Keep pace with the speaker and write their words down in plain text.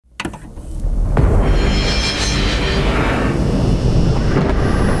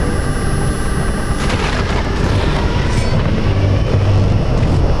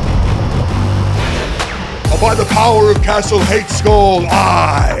power of Castle Hate Skull,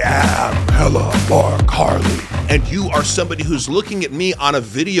 I am Hella Mark Harley. And you are somebody who's looking at me on a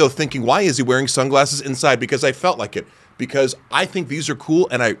video thinking, why is he wearing sunglasses inside? Because I felt like it. Because I think these are cool,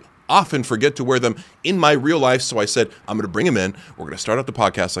 and I often forget to wear them in my real life. So I said, I'm going to bring them in. We're going to start out the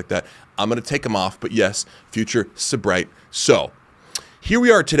podcast like that. I'm going to take them off. But yes, future Sebright. So here we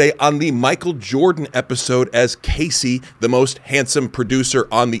are today on the Michael Jordan episode as Casey, the most handsome producer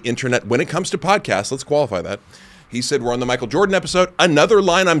on the internet. When it comes to podcasts, let's qualify that. He said we're on the Michael Jordan episode. Another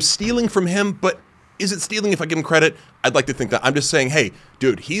line I'm stealing from him, but is it stealing if I give him credit? I'd like to think that. I'm just saying, hey,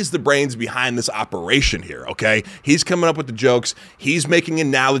 dude, he's the brains behind this operation here, okay? He's coming up with the jokes. He's making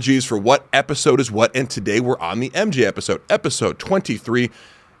analogies for what episode is what, and today we're on the MJ episode, episode 23.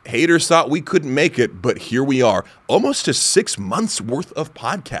 Haters thought we couldn't make it, but here we are. Almost to 6 months worth of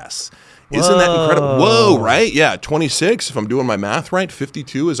podcasts. Isn't that incredible? Whoa, right? Yeah, 26, if I'm doing my math right.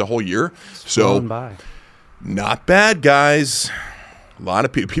 52 is a whole year. So, not bad, guys. A lot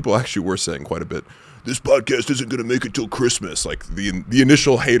of people actually were saying quite a bit, this podcast isn't going to make it till Christmas. Like the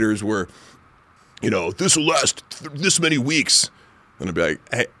initial haters were, this will last this many weeks. And I'd be like,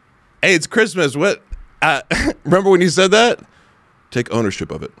 hey, it's Christmas. What? Remember when you said that? Take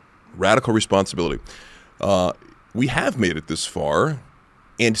ownership of it. Radical responsibility. We have made it this far,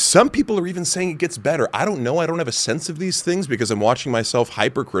 and some people are even saying it gets better. I don't know. I don't have a sense of these things because I'm watching myself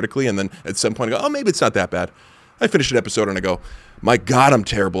hypercritically, and then at some point I go, oh, maybe it's not that bad. I finish an episode and I go, my God, I'm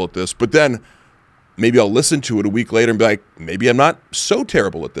terrible at this. But then maybe I'll listen to it a week later and be like, maybe I'm not so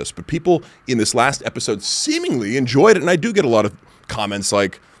terrible at this. But people in this last episode seemingly enjoyed it, and I do get a lot of comments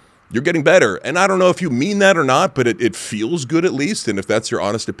like, you're getting better. And I don't know if you mean that or not, but it feels good at least. And if that's your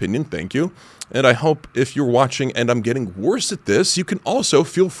honest opinion, thank you. And I hope if you're watching and I'm getting worse at this, you can also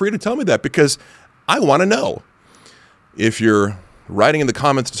feel free to tell me that because I want to know. If you're writing in the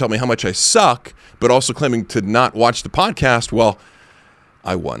comments to tell me how much I suck, but also claiming to not watch the podcast, well,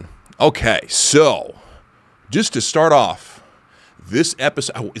 I won. Okay, so just to start off, this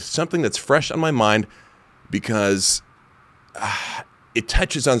episode is something that's fresh on my mind because it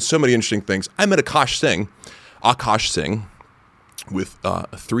touches on so many interesting things. I met Akash Singh, with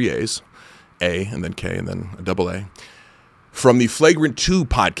 3 A's, A and then K and then a double A, from the Flagrant 2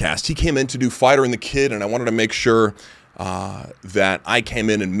 podcast. He came in to do Fighter and the Kid, and I wanted to make sure that I came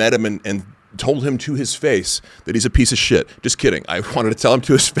in and met him and told him to his face that he's a piece of shit. Just kidding. I wanted to tell him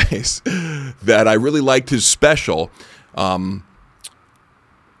to his face that I really liked his special. Hopefully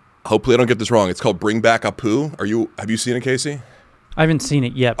I don't get this wrong. It's called Bring Back Apu. Have you seen it, Casey? I haven't seen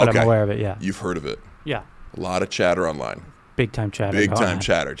it yet, but okay. I'm aware of it, yeah. You've heard of it? Yeah. A lot of chatter online. Big time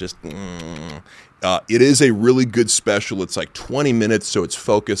chatter. Just, it is a really good special. It's like 20 minutes, so it's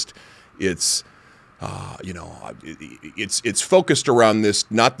focused. It's, it's focused around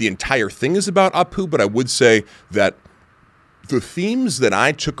this. Not the entire thing is about Apu, but I would say that the themes that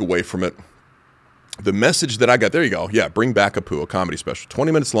I took away from it, the message that I got, there you go. Yeah, Bring Back Apu, a comedy special.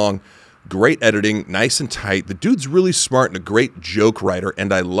 20 minutes long. Great editing, nice and tight. The dude's really smart and a great joke writer,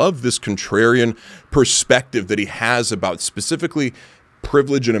 and I love this contrarian perspective that he has about specifically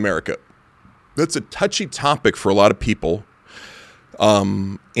privilege in America. That's a touchy topic for a lot of people,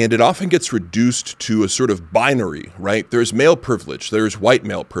 and it often gets reduced to a sort of binary, right? There's male privilege, there's white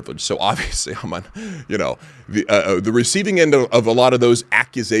male privilege. So obviously I'm on, the receiving end of a lot of those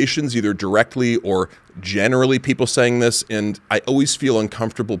accusations, either directly or generally people saying this, and I always feel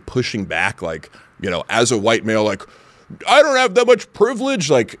uncomfortable pushing back, like, as a white male, like, I don't have that much privilege.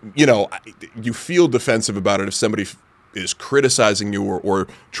 Like, you feel defensive about it if somebody is criticizing you or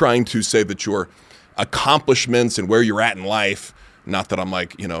trying to say that your accomplishments and where you're at in life, not that I'm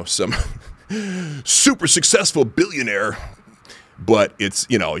like, some super successful billionaire, but it's,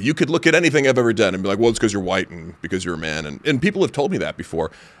 you could look at anything I've ever done and be like, well, it's because you're white and because you're a man. And people have told me that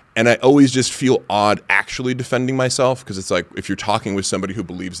before. And I always just feel odd actually defending myself because it's like, if you're talking with somebody who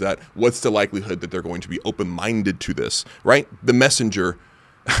believes that, what's the likelihood that they're going to be open-minded to this, right? The messenger,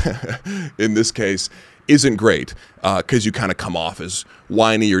 in this case, isn't great because you kind of come off as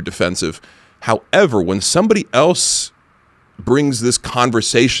whiny or defensive. However, when somebody else brings this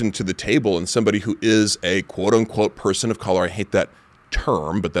conversation to the table and somebody who is a quote-unquote person of color, I hate that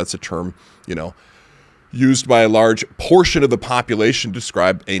term, but that's a term, used by a large portion of the population to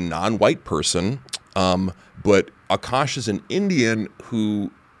describe a non-white person. But Akash is an Indian who,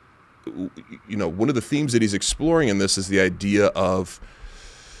 one of the themes that he's exploring in this is the idea of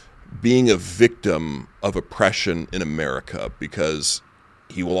being a victim of oppression in America, because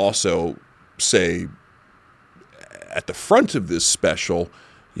he will also say at the front of this special,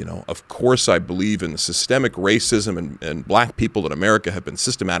 of course I believe in systemic racism and black people in America have been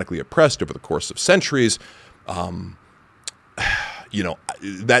systematically oppressed over the course of centuries.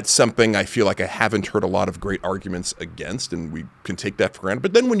 That's something I feel like I haven't heard a lot of great arguments against, and we can take that for granted.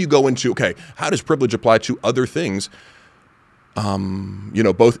 But then when you go into, okay, how does privilege apply to other things,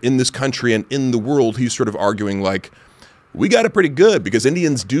 both in this country and in the world, he's sort of arguing like, we got it pretty good because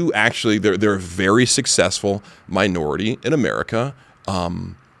Indians do actually, they're a very successful minority in America.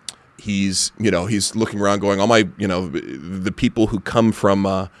 He's looking around going, the people who come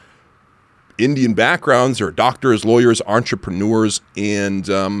from Indian backgrounds are doctors, lawyers, entrepreneurs, and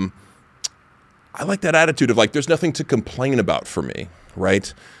I like that attitude of like, there's nothing to complain about for me,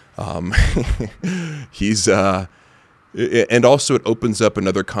 right? He's and also it opens up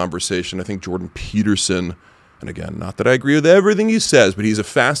another conversation. I think Jordan Peterson, and again, not that I agree with everything he says, but he's a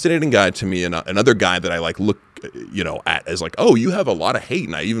fascinating guy to me, and another guy that I like look, at as like, oh, you have a lot of hate.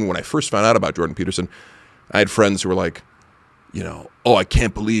 And even when I first found out about Jordan Peterson, I had friends who were like, oh, I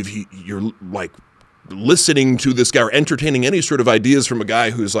can't believe you're like listening to this guy or entertaining any sort of ideas from a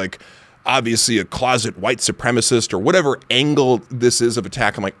guy who's like obviously a closet white supremacist or whatever angle this is of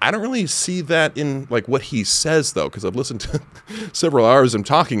attack. I'm like, I don't really see that in like what he says though, because I've listened to several hours of him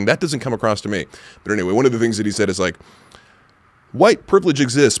talking. That doesn't come across to me. But anyway, one of the things that he said is like, white privilege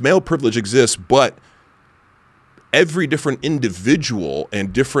exists, male privilege exists, but every different individual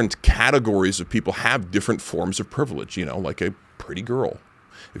and different categories of people have different forms of privilege, like a pretty girl.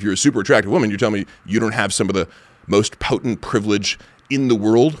 If you're a super attractive woman, you're telling me you don't have some of the most potent privilege in the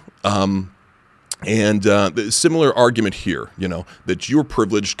world. The similar argument here, that you're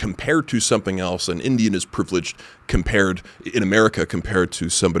privileged compared to something else. An Indian is privileged in America compared to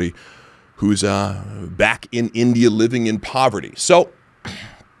somebody who's back in India living in poverty. So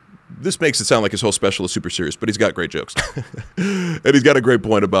this makes it sound like his whole special is super serious, but he's got great jokes. And he's got a great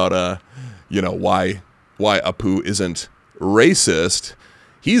point about, why Apu isn't racist.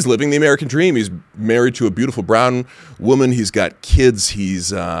 He's living the American dream. He's married to a beautiful brown woman. He's got kids. He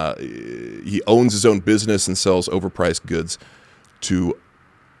owns his own business and sells overpriced goods to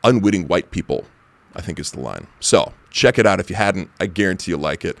unwitting white people, I think is the line. So check it out if you hadn't. I guarantee you'll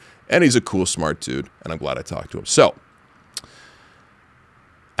like it. And he's a cool, smart dude, and I'm glad I talked to him. So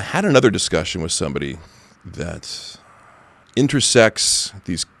I had another discussion with somebody that intersects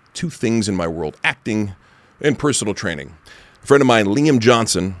these two things in my world, acting and personal training. A friend of mine, Liam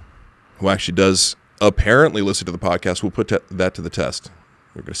Johnson, who actually does apparently listen to the podcast, we'll put that to the test.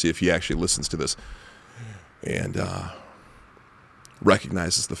 We're going to see if he actually listens to this and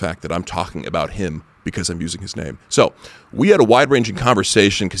recognizes the fact that I'm talking about him because I'm using his name. So we had a wide-ranging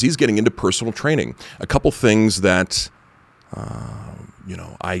conversation because he's getting into personal training. A couple things that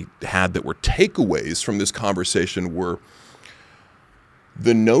I had that were takeaways from this conversation were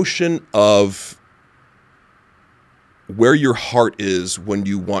the notion of where your heart is when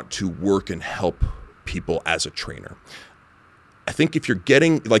you want to work and help people as a trainer. I think if you're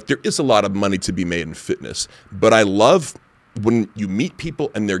getting, there is a lot of money to be made in fitness, but I love when you meet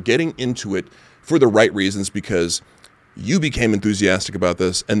people and they're getting into it for the right reasons because you became enthusiastic about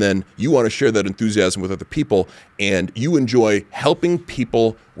this and then you want to share that enthusiasm with other people and you enjoy helping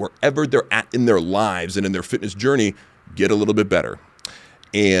people wherever they're at in their lives and in their fitness journey get a little bit better.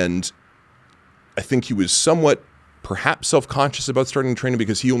 And I think he was somewhat perhaps self-conscious about starting training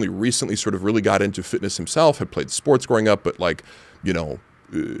because he only recently sort of really got into fitness himself, had played sports growing up, but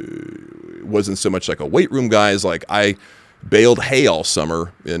wasn't so much like a weight room guy as like I baled hay all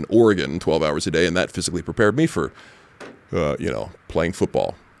summer in Oregon 12 hours a day, and that physically prepared me for, playing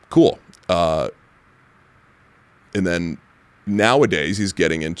football. Cool. And then nowadays he's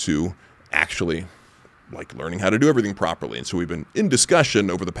getting into actually learning how to do everything properly. And so we've been in discussion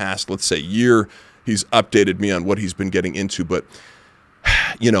over the past, let's say, year. He's updated me on what he's been getting into, but,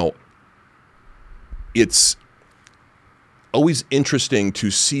 it's always interesting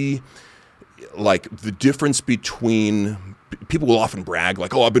to see, the difference between, people will often brag,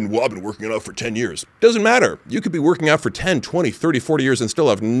 I've been working out for 10 years. Doesn't matter. You could be working out for 10, 20, 30, 40 years and still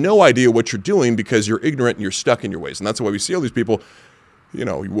have no idea what you're doing because you're ignorant and you're stuck in your ways. And that's why we see all these people,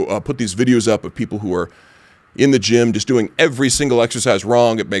 put these videos up of people who are in the gym just doing every single exercise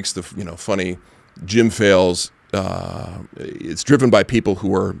wrong. It makes the, funny gym fails. It's driven by people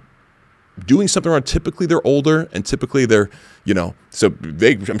who are doing something wrong. Typically they're older and typically they're, so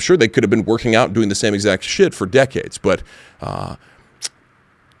I'm sure they could have been working out and doing the same exact shit for decades, but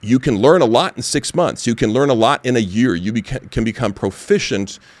you can learn a lot in 6 months. You can learn a lot in a year. You can become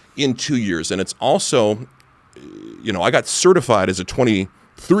proficient in 2 years. And it's also, I got certified as a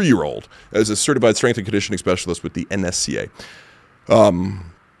 23-year-old as a certified strength and conditioning specialist with the NSCA.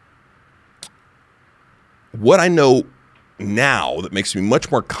 What I know now that makes me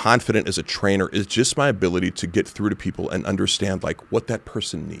much more confident as a trainer is just my ability to get through to people and understand like what that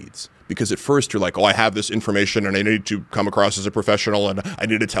person needs. Because at first you're like, oh, I have this information and I need to come across as a professional and I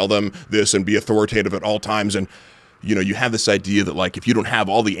need to tell them this and be authoritative at all times. And, you know, you have this idea that like, if you don't have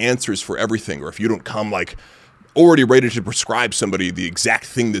all the answers for everything, or if you don't come like already ready to prescribe somebody the exact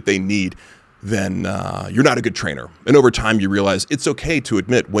thing that they need, then you're not a good trainer. And over time, you realize it's okay to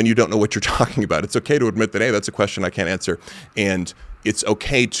admit when you don't know what you're talking about. It's okay to admit that, hey, that's a question I can't answer. And it's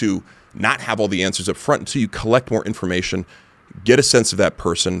okay to not have all the answers up front until you collect more information, get a sense of that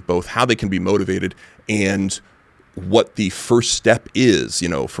person, both how they can be motivated and what the first step is, you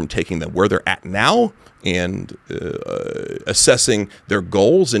know, from taking them where they're at now and assessing their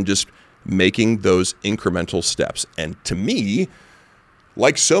goals and just making those incremental steps. And to me,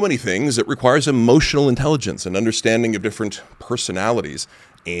 like so many things, it requires emotional intelligence and understanding of different personalities.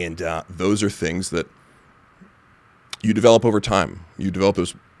 And those are things that you develop over time. You develop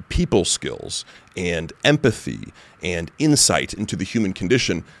those people skills and empathy and insight into the human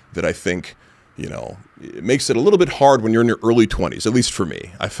condition that I think, you know, it makes it a little bit hard when you're in your early 20s, at least for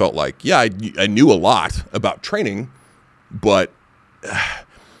me. I felt like, yeah, I knew a lot about training, but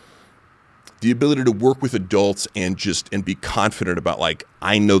the ability to work with adults and be confident about like,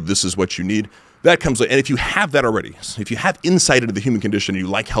 I know this is what you need, that comes. And if you have that already, if you have insight into the human condition and you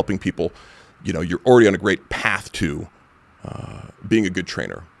like helping people, you know, you're already on a great path to being a good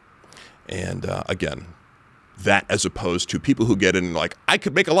trainer. And again, that as opposed to people who get in and like, I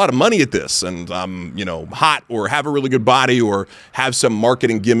could make a lot of money at this and I'm, you know, hot or have a really good body or have some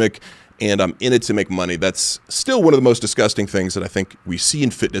marketing gimmick and I'm in it to make money. That's still one of the most disgusting things that I think we see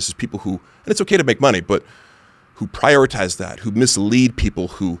in fitness is people who, and it's okay to make money, but who prioritize that, who mislead people,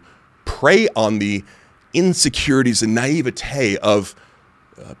 who prey on the insecurities and naivete of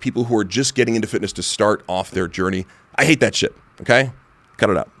people who are just getting into fitness to start off their journey. I hate that shit, okay? Cut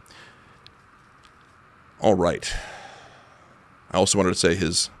it out. All right. I also wanted to say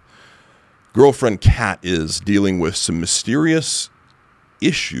his girlfriend, Kat, is dealing with some mysterious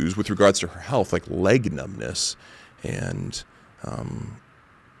issues with regards to her health, like leg numbness. And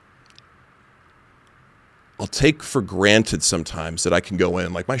I'll take for granted sometimes that I can go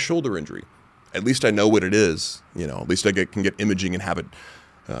in, like my shoulder injury. At least I know what it is. You know, at least I can get imaging and have it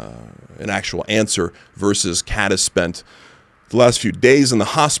an actual answer versus Kat has spent the last few days in the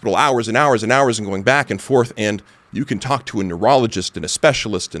hospital, hours and hours and hours and going back and forth. And you can talk to a neurologist and a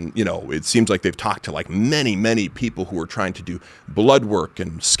specialist. And, you know, it seems like they've talked to like many, many people who are trying to do blood work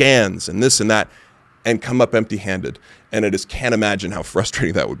and scans and this and that and come up empty-handed. And I just can't imagine how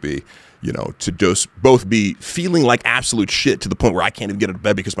frustrating that would be, you know, to just both be feeling like absolute shit to the point where I can't even get out of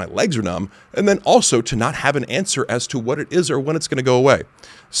bed because my legs are numb. And then also to not have an answer as to what it is or when it's going to go away.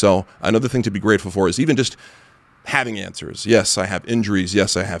 So another thing to be grateful for is even just having answers. Yes, I have injuries.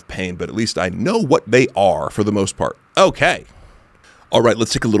 Yes, I have pain, but at least I know what they are for the most part. Okay. All right,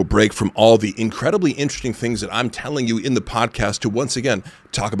 let's take a little break from all the incredibly interesting things that I'm telling you in the podcast to once again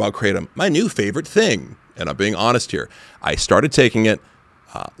talk about Kratom, my new favorite thing. And I'm being honest here. I started taking it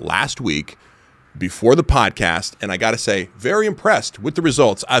last week before the podcast, and I got to say, very impressed with the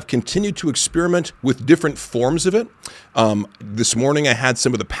results. I've continued to experiment with different forms of it. This morning, I had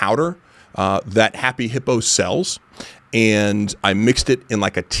some of the powder that Happy Hippo sells, and I mixed it in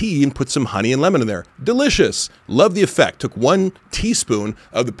like a tea and put some honey and lemon in there. Delicious. Love the effect. Took 1 teaspoon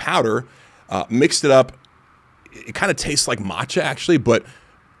of the powder, mixed it up. It kind of tastes like matcha, actually, but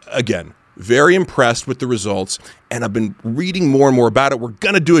again, very impressed with the results, and I've been reading more and more about it. We're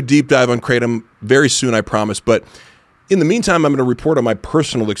going to do a deep dive on Kratom very soon, I promise. But in the meantime, I'm going to report on my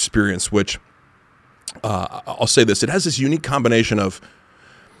personal experience, which I'll say this. It has this unique combination of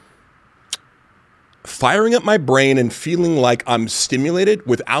firing up my brain and feeling like I'm stimulated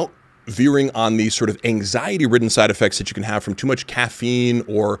without veering on the sort of anxiety-ridden side effects that you can have from too much caffeine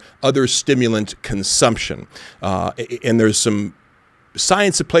or other stimulant consumption. And there's some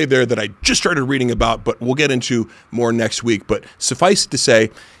science at play there that I just started reading about, but we'll get into more next week. But suffice it to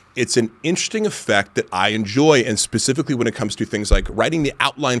say, it's an interesting effect that I enjoy, and specifically when it comes to things like writing the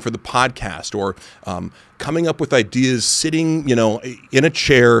outline for the podcast or coming up with ideas, sitting, you know, in a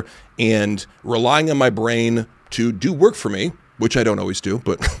chair and relying on my brain to do work for me, which I don't always do,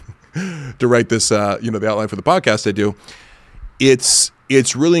 but to write this, the outline for the podcast I do. It's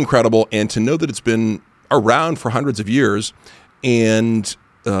really incredible, and to know that it's been around for hundreds of years, and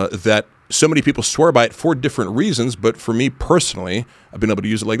that so many people swear by it for different reasons, but for me personally, I've been able to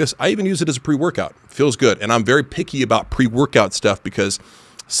use it like this. I even use it as a pre-workout. Feels good. And I'm very picky about pre-workout stuff because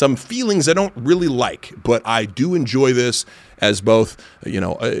some feelings I don't really like, but I do enjoy this as both, you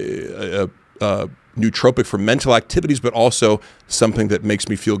know, a nootropic for mental activities, but also something that makes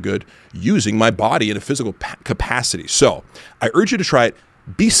me feel good using my body in a physical capacity. So I urge you to try it.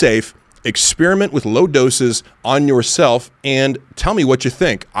 Be safe. Experiment with low doses on yourself and tell me what you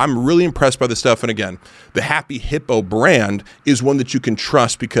think. I'm really impressed by the stuff. And again, the Happy Hippo brand is one that you can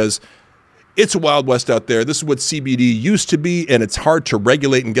trust because it's a Wild West out there. This is what CBD used to be, and it's hard to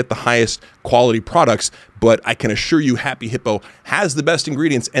regulate and get the highest quality products. But I can assure you Happy Hippo has the best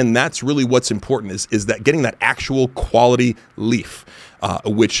ingredients, and that's really what's important is that getting that actual quality leaf,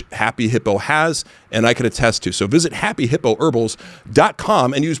 which Happy Hippo has, and I can attest to. So visit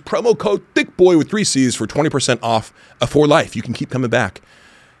happyhippoherbals.com and use promo code ThickBoy with 3 C's for 20% off for life. You can keep coming back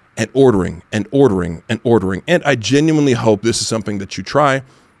and ordering and ordering and ordering. And I genuinely hope this is something that you try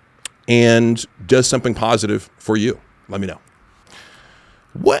and does something positive for you. Let me know.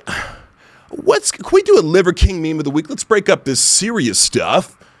 Can we do a Liver King meme of the week? Let's break up this serious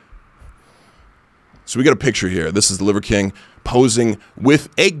stuff. So we got a picture here. This is the Liver King posing with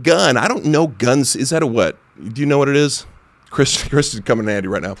a gun. I don't know guns. Is that a what? Do you know what it is? Chris is coming in handy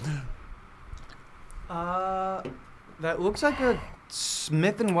right now. That looks like a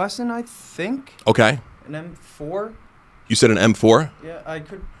Smith & Wesson, I think. Okay. An M4. You said an M4? Yeah, I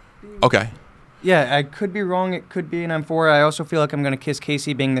could. Okay. Yeah, I could be wrong. It could be an M4. I also feel like I'm going to kiss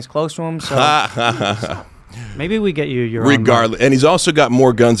Casey being this close to him. So maybe we get you your regardless. And he's also got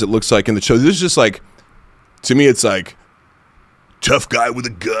more guns, it looks like, in the show. This is just like, to me, it's like tough guy with a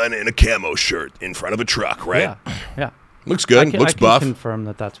gun and a camo shirt in front of a truck, right? Yeah. Looks good. Looks buff. I can confirm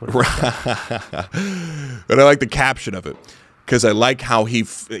that that's what it is. And I like the caption of it. Because I like how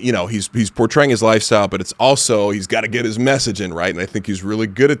he's portraying his lifestyle, but it's also, he's got to get his message in, right? And I think he's really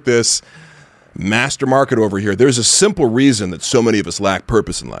good at this. Master market over here. There's a simple reason that so many of us lack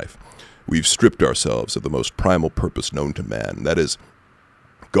purpose in life. We've stripped ourselves of the most primal purpose known to man. And that is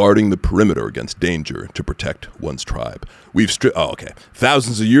guarding the perimeter against danger to protect one's tribe.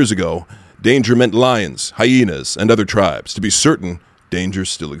 Thousands of years ago, danger meant lions, hyenas, and other tribes. To be certain, danger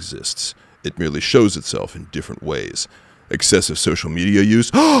still exists. It merely shows itself in different ways. Excessive social media use,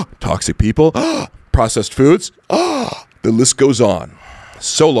 toxic people, processed foods, the list goes on.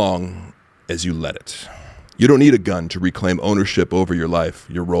 So long as you let it. You don't need a gun to reclaim ownership over your life,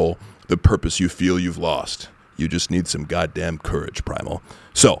 your role, the purpose you feel you've lost. You just need some goddamn courage, Primal.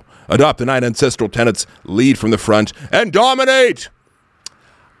 So, adopt the 9 ancestral tenets, lead from the front, and dominate!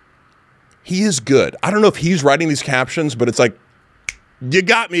 He is good. I don't know if he's writing these captions, but it's like, you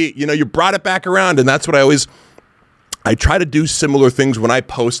got me. You brought it back around, and that's what I try to do similar things when I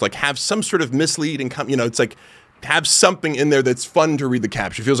post, like have some sort of misleading, it's like have something in there that's fun to read the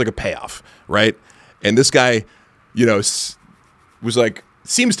caption. It feels like a payoff, right? And this guy, was like,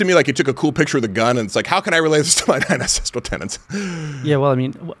 seems to me like he took a cool picture of the gun and it's like, how can I relate this to my 9 ancestral tenets? Yeah, well, I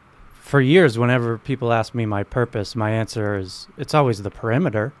mean, for years, whenever people ask me my purpose, my answer is, it's always the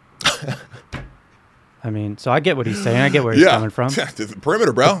perimeter. I mean, so I get what he's saying. I get where he's coming from. The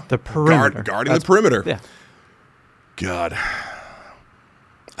perimeter, bro. The perimeter. Guarding the perimeter. Yeah. God,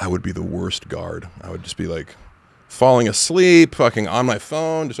 I would be the worst guard. I would just be like falling asleep, fucking on my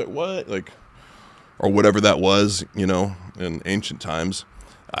phone, just like what? Like, or whatever that was, in ancient times.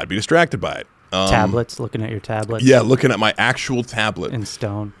 I'd be distracted by it. Tablets, looking at your tablets. Yeah, looking at my actual tablet. In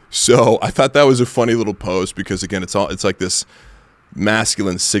stone. So I thought that was a funny little post because, again, it's like this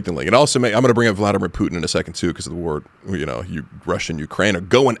masculine signaling. It also I'm going to bring up Vladimir Putin in a second, too, because of the war, Russia and Ukraine are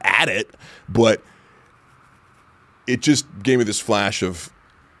going at it, but it just gave me this flash of,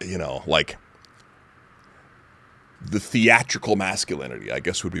 like the theatrical masculinity, I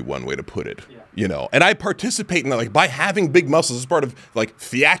guess would be one way to put it. Yeah. And I participate in that, like by having big muscles as part of like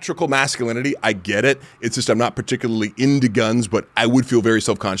theatrical masculinity. I get it. It's just I'm not particularly into guns, but I would feel very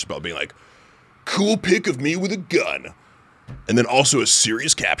self-conscious about being like, cool pic of me with a gun. And then also a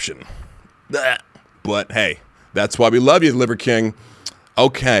serious caption. But hey, that's why we love you, Liver King.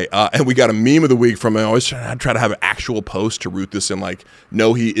 Okay, and we got a meme of the week from, I always try to have an actual post to root this in, like,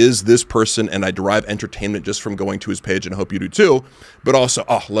 no, he is this person, and I derive entertainment just from going to his page, and I hope you do too. But also,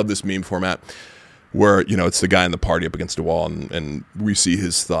 love this meme format, where, it's the guy in the party up against a wall, and we see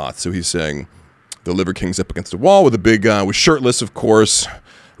his thoughts. So he's saying, the Liver King's up against a wall with a big guy, with shirtless, of course,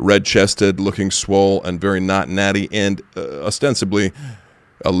 red-chested, looking swole, and very not natty, and ostensibly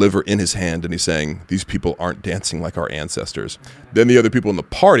a liver in his hand, and he's saying, these people aren't dancing like our ancestors. Then the other people in the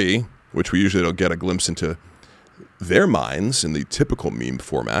party, which we usually don't get a glimpse into their minds in the typical meme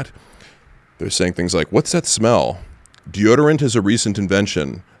format, they're saying things like, what's that smell? Deodorant is a recent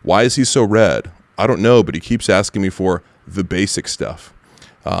invention. Why is he so red? I don't know, but he keeps asking me for the basic stuff.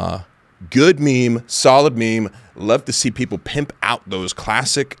 Good meme, solid meme. Love to see people pimp out those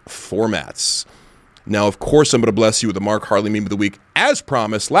classic formats. Now, of course, I'm going to bless you with the Mark Harley meme of the week. As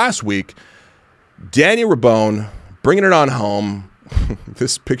promised last week, Daniel Rabone bringing it on home.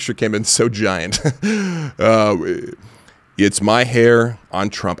 This picture came in so giant. It's my hair on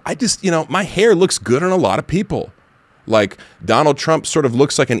Trump. My hair looks good on a lot of people. Like Donald Trump sort of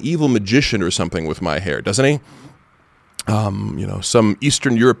looks like an evil magician or something with my hair, doesn't he? Some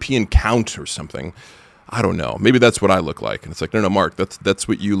Eastern European count or something. I don't know. Maybe that's what I look like. And it's like, no, Mark, that's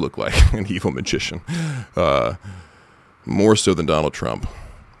what you look like, an evil magician. More so than Donald Trump.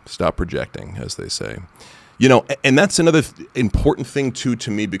 Stop projecting, as they say. And that's another important thing, too,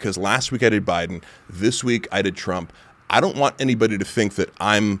 to me, because last week I did Biden. This week I did Trump. I don't want anybody to think that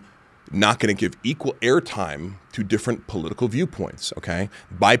I'm not going to give equal airtime to different political viewpoints, okay?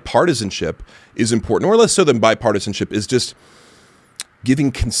 Bipartisanship is important, or less so than bipartisanship is just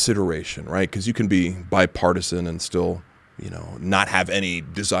giving consideration, right? Because you can be bipartisan and still, not have any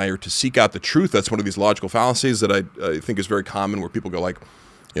desire to seek out the truth. That's one of these logical fallacies that I think is very common, where people go like,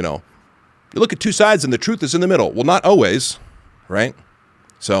 you look at two sides and the truth is in the middle. Well, not always, right?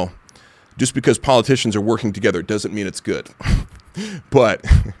 So just because politicians are working together doesn't mean it's good. But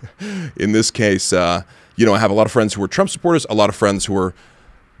in this case, I have a lot of friends who are Trump supporters, a lot of friends who are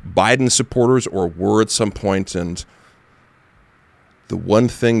Biden supporters or were at some point. And the one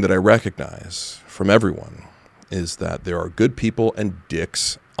thing that I recognize from everyone is that there are good people and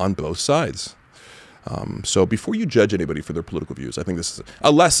dicks on both sides. So before you judge anybody for their political views, I think this is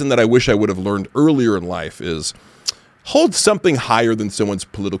a lesson that I wish I would have learned earlier in life is hold something higher than someone's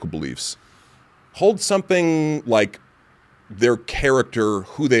political beliefs. Hold something like their character,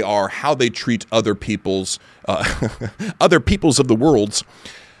 who they are, how they treat other peoples of the world.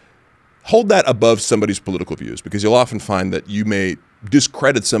 Hold that above somebody's political views, because you'll often find that you may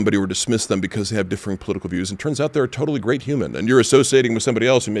discredit somebody or dismiss them because they have differing political views. And it turns out they're a totally great human. And you're associating with somebody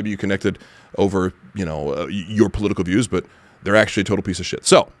else who maybe you connected over, your political views, but they're actually a total piece of shit.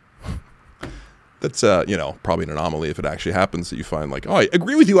 So that's, probably an anomaly if it actually happens that you find like, oh, I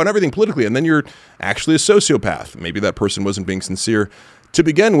agree with you on everything politically, and then you're actually a sociopath. Maybe that person wasn't being sincere to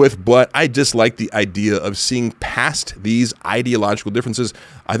begin with, but I just like the idea of seeing past these ideological differences.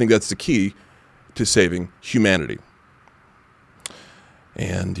 I think that's the key to saving humanity.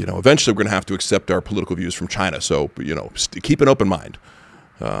 And, eventually we're going to have to accept our political views from China. So, keep an open mind.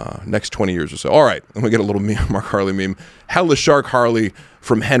 Next 20 years or so. All right, let me get a little Mark Harley meme. Hella Shark Harley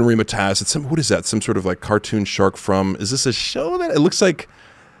from Henry Mataz. What is that? Some sort of like cartoon shark from, is this a show that? It looks like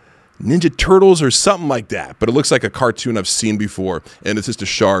Ninja Turtles or something like that, but it looks like a cartoon I've seen before, and it's just a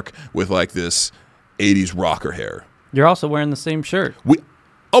shark with like this 80s rocker hair. You're also wearing the same shirt.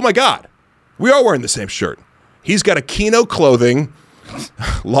 Oh my God, we are wearing the same shirt. He's got a Kino clothing,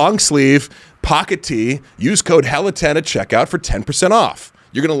 long sleeve, pocket tee. Use code HELLA10 at checkout for 10% off.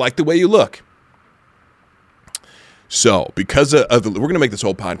 You're going to like the way you look. So because we're going to make this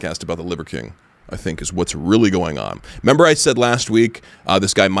whole podcast about the Liver King, I think, is what's really going on. Remember I said last week,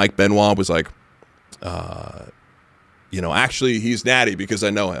 this guy Mike Benoit was like, actually he's natty because I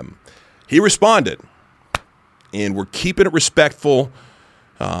know him. He responded, and we're keeping it respectful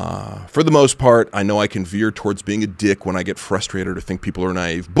for the most part. I know I can veer towards being a dick when I get frustrated or think people are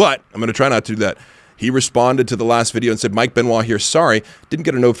naive, but I'm going to try not to do that. He responded to the last video and said, Mike Benoit here, sorry, didn't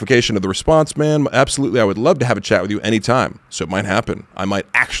get a notification of the response, man. Absolutely, I would love to have a chat with you anytime. So it might happen. I might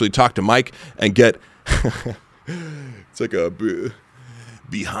actually talk to Mike and get, it's like a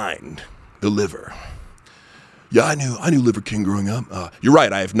behind the liver. Yeah, I knew Liver King growing up. You're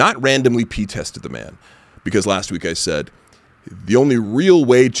right, I have not randomly P-tested the man, because last week I said, the only real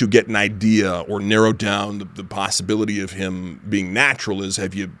way to get an idea or narrow down the possibility of him being natural is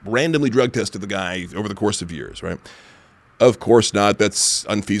have you randomly drug tested the guy over the course of years, right? Of course not. That's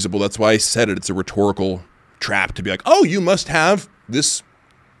unfeasible. That's why I said it. It's a rhetorical trap to be like, oh, you must have this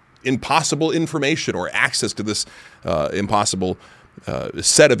impossible information or access to this impossible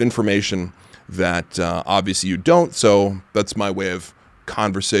set of information that obviously you don't. So that's my way of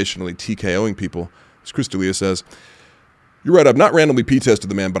conversationally TKOing people. As Chris D'Elia says, you're right, I've not randomly P-tested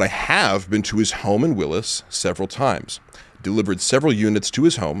the man, but I have been to his home in Willis several times, delivered several units to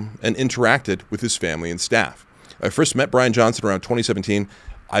his home, and interacted with his family and staff. I first met Brian Johnson around 2017,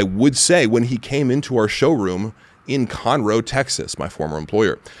 I would say when he came into our showroom in Conroe, Texas, my former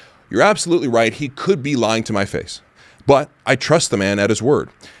employer. You're absolutely right, he could be lying to my face, but I trust the man at his word.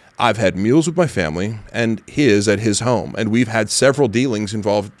 I've had meals with my family and his at his home, and we've had several dealings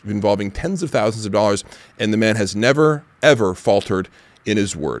involving tens of thousands of dollars, and the man has never, ever faltered in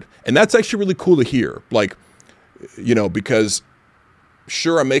his word. And that's actually really cool to hear, because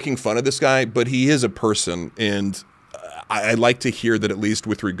sure, I'm making fun of this guy, but he is a person, and I like to hear that, at least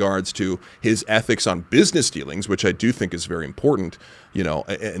with regards to his ethics on business dealings, which I do think is very important,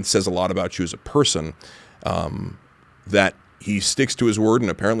 and says a lot about you as a person, that he sticks to his word, and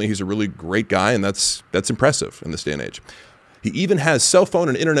apparently he's a really great guy, and that's impressive in this day and age. He even has cell phone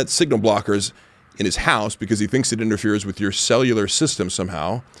and internet signal blockers in his house because he thinks it interferes with your cellular system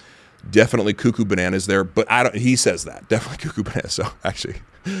somehow. Definitely cuckoo bananas there, but he says that. Definitely cuckoo bananas. So actually,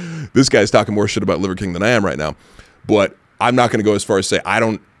 this guy's talking more shit about Liver King than I am right now. But I'm not going to go as far as say,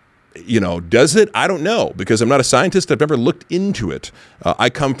 does it? I don't know, because I'm not a scientist. I've never looked into it. I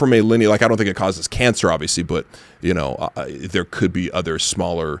come from a lineage, I don't think it causes cancer, obviously, but, there could be other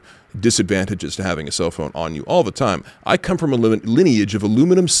smaller disadvantages to having a cell phone on you all the time. I come from a lineage of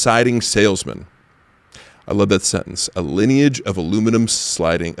aluminum siding salesmen. I love that sentence. A lineage of aluminum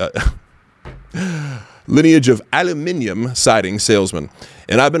sliding, lineage of aluminium siding salesmen.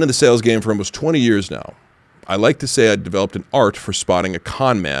 And I've been in the sales game for almost 20 years now. I like to say I developed an art for spotting a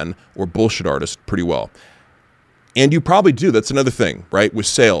con man or bullshit artist pretty well. And you probably do. That's another thing, right? With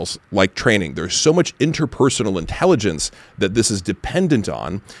sales, like training, there's so much interpersonal intelligence that this is dependent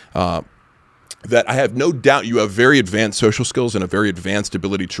on, that I have no doubt you have very advanced social skills and a very advanced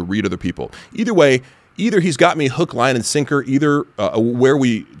ability to read other people. Either way, either he's got me hook, line, and sinker, either where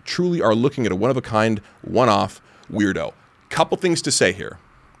we truly are looking at a one-of-a-kind, one-off weirdo. Couple things to say here.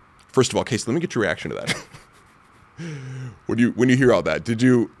 First of all, Casey, let me get your reaction to that. When you hear all that, did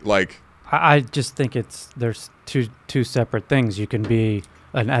you like... I just think there's two separate things. You can be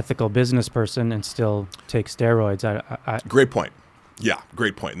an ethical business person and still take steroids. Great point. Yeah,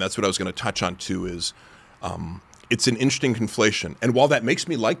 great point. And that's what I was going to touch on too. Is it's an interesting conflation. And while that makes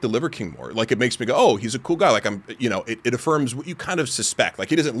me like the Liver King more, like it makes me go, oh, he's a cool guy. Like it affirms what you kind of suspect. Like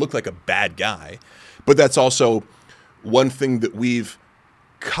he doesn't look like a bad guy, but that's also one thing that we've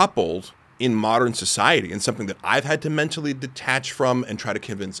coupled in modern society, and something that I've had to mentally detach from and try to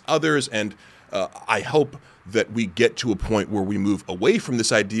convince others. And I hope that we get to a point where we move away from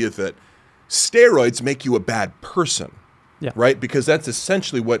this idea that steroids make you a bad person, right? Because that's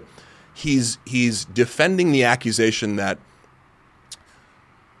essentially what he's defending, the accusation that,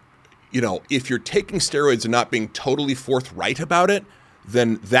 if you're taking steroids and not being totally forthright about it,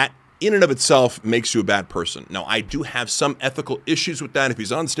 then that in and of itself makes you a bad person. Now, I do have some ethical issues with that. If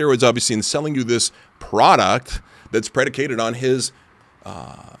he's on steroids, obviously, and selling you this product that's predicated on his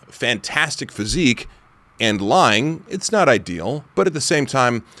fantastic physique and lying, it's not ideal. But at the same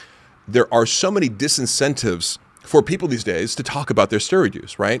time, there are so many disincentives for people these days to talk about their steroid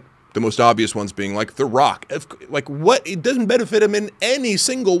use, right? The most obvious ones being like The Rock. Like what? It doesn't benefit him in any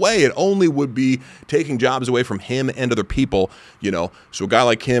single way. It only would be taking jobs away from him and other people, So a guy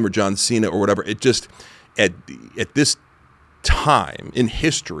like him or John Cena or whatever, it just, at this time in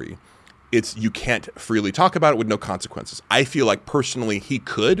history, you can't freely talk about it with no consequences. I feel like personally he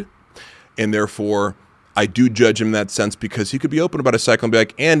could, and therefore I do judge him in that sense, because he could be open about a cycle and be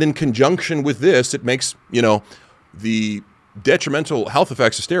like, and in conjunction with this, it makes, the detrimental health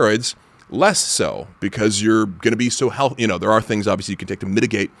effects of steroids less so, because you're going to be so healthy. There are things obviously you can take to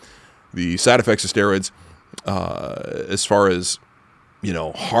mitigate the side effects of steroids, as far as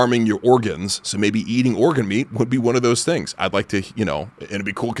harming your organs. So maybe eating organ meat would be one of those things. I'd like to, and it'd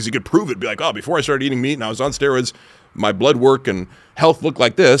be cool because you could prove it. Be like, oh, before I started eating meat and I was on steroids, my blood work and health looked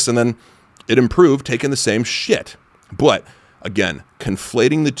like this, and then it improved taking the same shit. But again,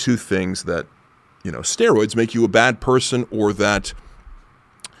 conflating the two things, that steroids make you a bad person, or that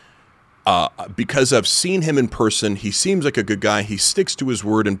because I've seen him in person, he seems like a good guy, he sticks to his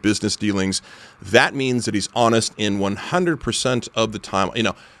word in business dealings, that means that he's honest in 100% of the time.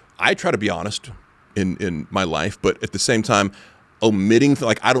 I try to be honest in my life, but at the same time, omitting,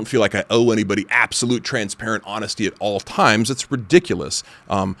 I don't feel like I owe anybody absolute transparent honesty at all times. It's ridiculous.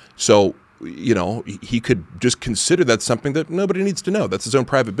 So he could just consider that something that nobody needs to know. That's his own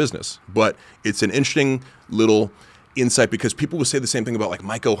private business. But it's an interesting little insight, because people will say the same thing about like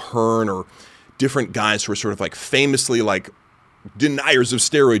Mike O'Hearn or different guys who are sort of like famously like deniers of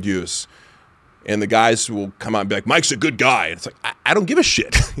steroid use. And the guys will come out and be like, Mike's a good guy. And it's like, I don't give a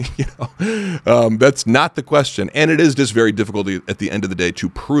shit. That's not the question. And it is just very difficult at the end of the day to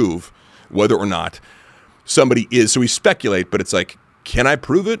prove whether or not somebody is. So we speculate, but it's like, can I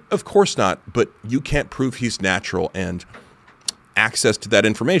prove it? Of course not. But you can't prove he's natural, and access to that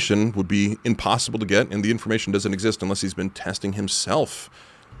information would be impossible to get, and the information doesn't exist unless he's been testing himself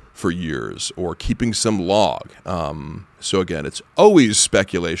for years or keeping some log. So again, it's always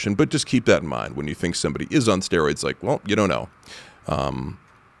speculation, but just keep that in mind when you think somebody is on steroids. Like, well, you don't know. And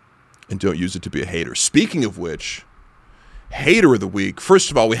don't use it to be a hater. Speaking of which, hater of the week.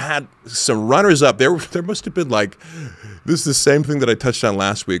 First of all, we had some runners up. There must have been like, this is the same thing that I touched on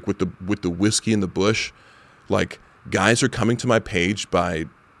last week with the whiskey in the bush. Like, guys are coming to my page by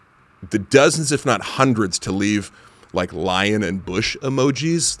the dozens, if not hundreds, to leave like lion and bush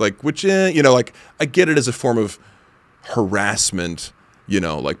emojis. Like, which, like, I get it as a form of harassment,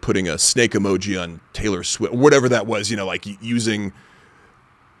 like putting a snake emoji on Taylor Swift, whatever that was, like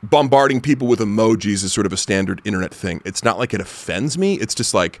bombarding people with emojis is sort of a standard internet thing. It's not like it offends me. It's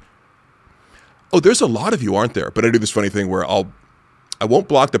just like, oh, there's a lot of you, aren't there? But I do this funny thing where I won't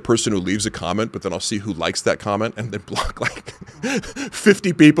block the person who leaves a comment, but then I'll see who likes that comment and then block like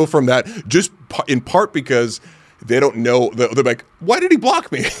 50 people from that, just in part because they don't know. They're like, why did he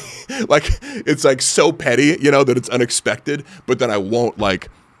block me? Like, it's like so petty, that it's unexpected. But then I won't like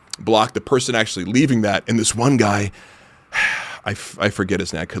block the person actually leaving that. And this one guy, I forget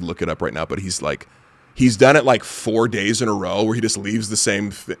his name. I could look it up right now, but he's done it like 4 days in a row where he just leaves the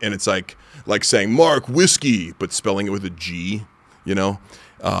same and it's like saying Mark Whiskey, but spelling it with a G,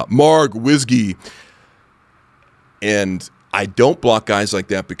 Mark Whiskey. And I don't block guys like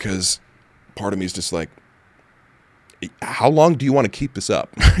that because part of me is just like, how long do you want to keep this up?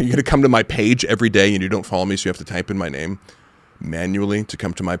 You're going to come to my page every day and you don't follow me, so you have to type in my name manually to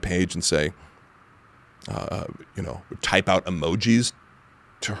come to my page and say, type out emojis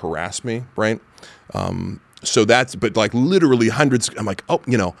to harass me, right? But like literally hundreds, I'm like, oh,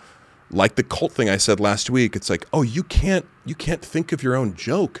 like the cult thing I said last week, it's like, oh, you can't think of your own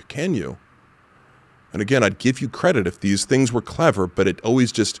joke, can you? And again, I'd give you credit if these things were clever, but it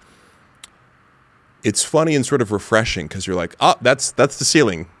always just, it's funny and sort of refreshing because you're like, oh, that's the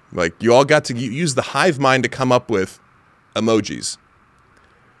ceiling. Like, you all got to use the hive mind to come up with emojis.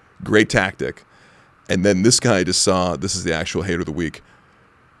 Great tactic. And then this guy just saw, this is the actual hater of the week.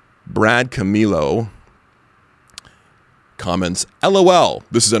 Brad Camilo comments, LOL.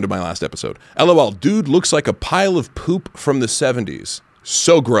 This is under my last episode. LOL, dude looks like a pile of poop from the 70s.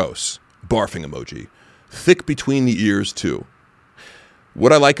 So gross. Barfing emoji. Thick between the ears, too.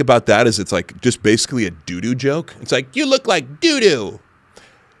 What I like about that is it's like just basically a doo-doo joke. It's like, you look like doo-doo.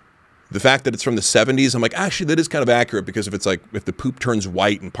 The fact that it's from the 70s, I'm like, actually, that is kind of accurate because if the poop turns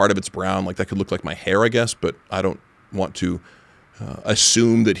white and part of it's brown, like that could look like my hair, I guess, but I don't want to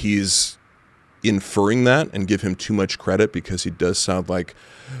assume that he's inferring that and give him too much credit because he does sound like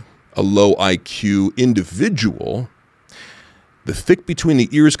a low IQ individual. The thick between the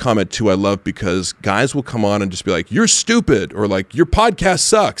ears comment too I love because guys will come on and just be like, you're stupid, or like, your podcast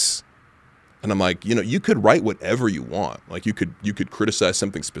sucks. And I'm like, you could write whatever you want. Like, you could criticize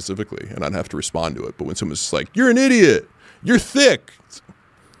something specifically and I'd have to respond to it. But when someone's just like, you're an idiot, you're thick,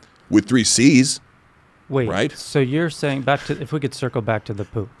 with 3 C's. Wait, right? So you're saying, if we could circle back to the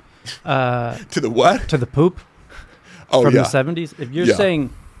poop. To the what? To the poop from the 70s. If you're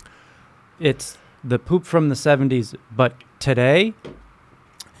saying it's the poop from the 70s, but today?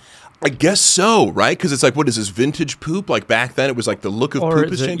 I guess so, right? Because it's like, what is this, vintage poop? Like back then, it was like the look of poop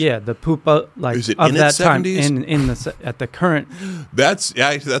has changed. Yeah, the poop is it of in that its time 70s? At the current. That's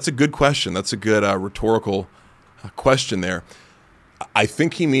a good question. That's a good rhetorical question there. I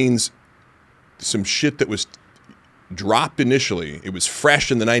think he means some shit that was dropped initially. It was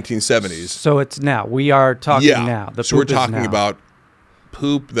fresh in the 1970s. So it's now. We are talking now. So we're talking about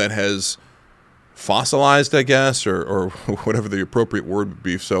poop that has fossilized, I guess, or whatever the appropriate word would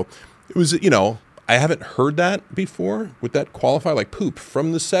be. So it was, I haven't heard that before. Would that qualify? Like poop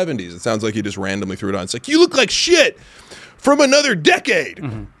from the 70s. It sounds like he just randomly threw it on. It's like, you look like shit from another decade.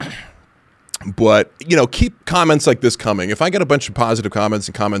 Mm-hmm. But, keep comments like this coming. If I get a bunch of positive comments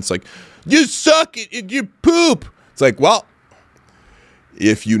and comments like, you suck, you poop. It's like, well,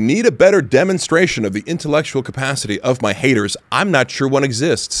 if you need a better demonstration of the intellectual capacity of my haters, I'm not sure one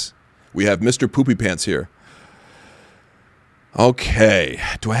exists. We have Mr. Poopy Pants here. Okay.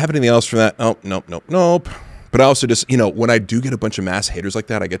 Do I have anything else from that? Oh, nope. But I also just, when I do get a bunch of mass haters like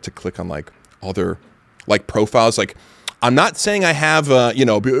that, I get to click on like all their like profiles. Like, I'm not saying I have,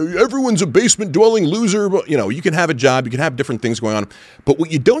 everyone's a basement dwelling loser, but you can have a job, you can have different things going on. But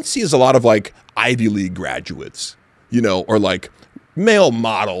what you don't see is a lot of like Ivy League graduates, or like male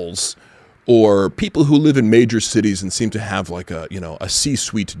models, or people who live in major cities and seem to have like a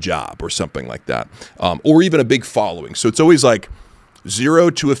C-suite job or something like that, or even a big following. So it's always like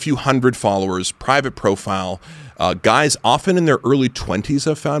 0 to a few hundred followers, private profile, guys often in their early 20s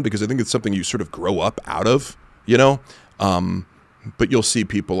I've found, because I think it's something you sort of grow up out of, but you'll see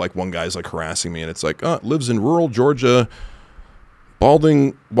people like one guy's like harassing me and it's like, lives in rural Georgia,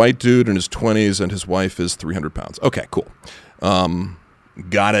 balding white dude in his 20s and his wife is 300 pounds. Okay, cool.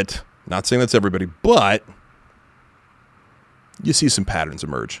 Got it. Not saying that's everybody, but you see some patterns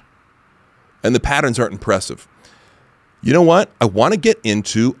emerge. And the patterns aren't impressive. You know what? I want to get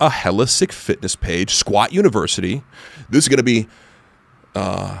into a hella sick fitness page, Squat University. This is going to be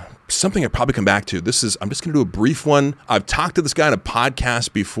something I probably come back to. I'm just going to do a brief one. I've talked to this guy in a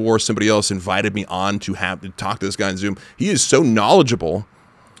podcast before. Somebody else invited me on to talk to this guy on Zoom. He is so knowledgeable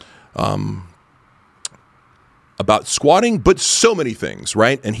about squatting, but so many things,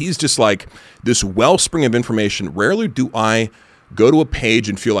 right? And he's just like this wellspring of information. Rarely do I go to a page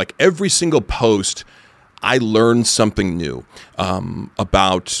and feel like every single post I learned something new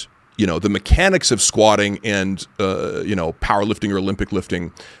about, the mechanics of squatting and, powerlifting or Olympic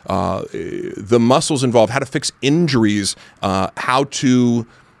lifting, the muscles involved, how to fix injuries, how to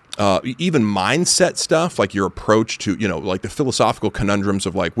even mindset stuff, like your approach to, like the philosophical conundrums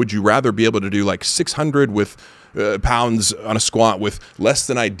of like, would you rather be able to do like 600 with pounds on a squat with less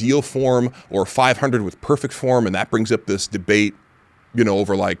than ideal form or 500 with perfect form? And that brings up this debate,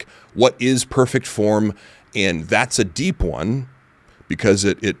 over like what is perfect form. And that's a deep one because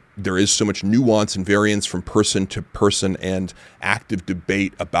there is so much nuance and variance from person to person and active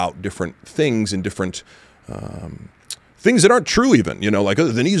debate about different things and different things that aren't true even, like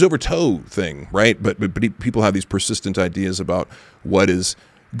the knees over toe thing, right? But people have these persistent ideas about what is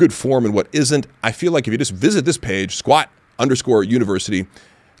good form and what isn't. I feel like if you just visit this page, Squat_University,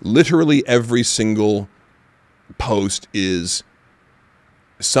 literally every single post is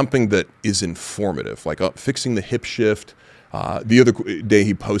something that is informative, like fixing the hip shift. The other day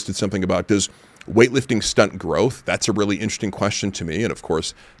he posted something about, does weightlifting stunt growth? That's a really interesting question to me. And of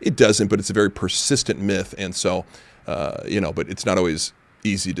course it doesn't, but it's a very persistent myth. And so, but it's not always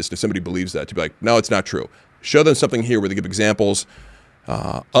easy just if somebody believes that to be like, no, it's not true. Show them something here where they give examples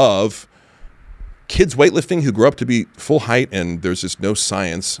of kids weightlifting who grow up to be full height. And there's just no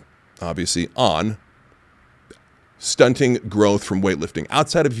science, obviously, on stunting growth from weightlifting.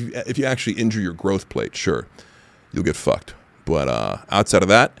 Outside of if you actually injure your growth plate, sure, you'll get fucked. But outside of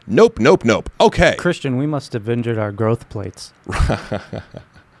that, nope. Okay. Christian, we must have injured our growth plates.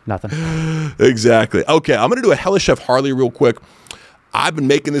 Nothing. Exactly. Okay, I'm going to do a Hella Chef Harley real quick. I've been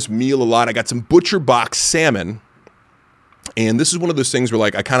making this meal a lot. I got some Butcher Box salmon. And this is one of those things where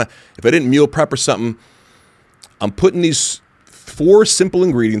like if I didn't meal prep or something, I'm putting these 4 simple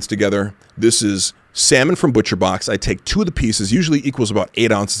ingredients together. This is salmon from Butcher Box. I take 2 of the pieces, usually equals about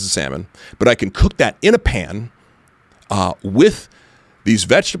 8 ounces of salmon, but I can cook that in a pan with these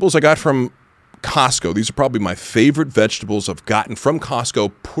vegetables I got from Costco. These are probably my favorite vegetables I've gotten from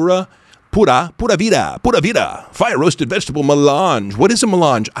Costco. Pura vida, fire roasted vegetable melange. What is a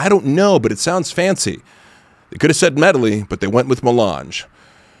melange? I don't know, but it sounds fancy. They could have said medley, but they went with melange.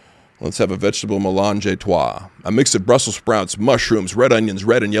 Let's have a vegetable melange à trois. A mix of Brussels sprouts, mushrooms, red onions,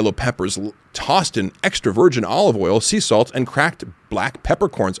 red and yellow peppers, tossed in extra virgin olive oil, sea salt, and cracked black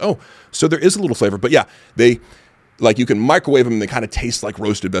peppercorns. Oh, so there is a little flavor. But yeah, you can microwave them and they kind of taste like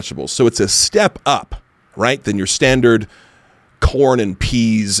roasted vegetables. So it's a step up, right, than your standard corn and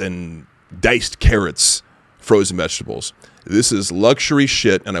peas and diced carrots frozen vegetables. This is luxury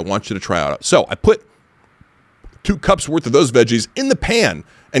shit, and I want you to try it out. So I put 2 cups worth of those veggies in the pan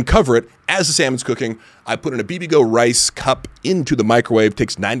and cover it as the salmon's cooking. I put in a BBGO rice cup into the microwave. It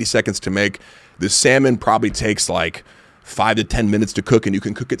takes 90 seconds to make. The salmon probably takes like 5 to 10 minutes to cook, and you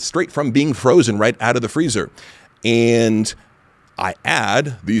can cook it straight from being frozen right out of the freezer. And I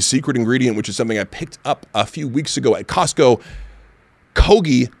add the secret ingredient, which is something I picked up a few weeks ago at Costco,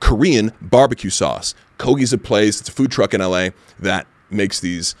 Kogi Korean barbecue sauce. Kogi's a place, it's a food truck in LA that makes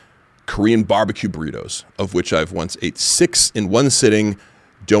these Korean barbecue burritos, of which I've once ate 6 in one sitting.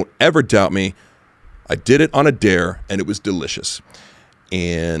 Don't ever doubt me. I did it on a dare, and it was delicious.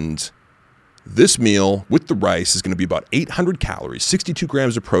 And this meal with the rice is going to be about 800 calories, 62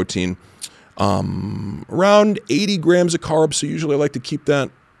 grams of protein, around 80 grams of carbs. So usually I like to keep that,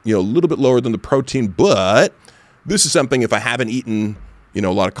 a little bit lower than the protein. But this is something, if I haven't eaten, a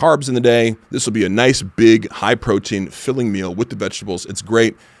lot of carbs in the day, this will be a nice, big, high-protein filling meal with the vegetables. It's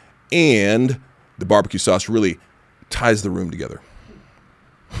great. And the barbecue sauce really ties the room together.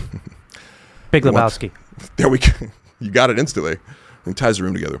 Big Lebowski. There we go. You got it instantly. It ties the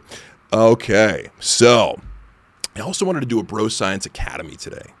room together. Okay, so I also wanted to do a Bro Science Academy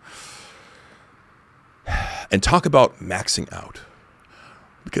today and talk about maxing out,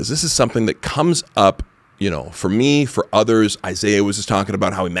 because this is something that comes up, for me, for others. Isaiah was just talking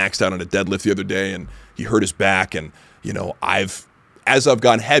about how he maxed out on a deadlift the other day and he hurt his back. And, as I've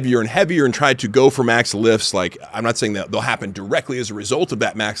gotten heavier and heavier and tried to go for max lifts, like, I'm not saying that they'll happen directly as a result of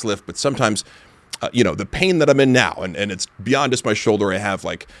that max lift, but sometimes, the pain that I'm in now, and it's beyond just my shoulder. I have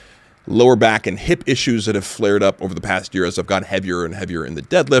like lower back and hip issues that have flared up over the past year as I've gotten heavier and heavier in the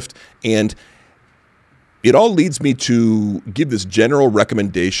deadlift. And it all leads me to give this general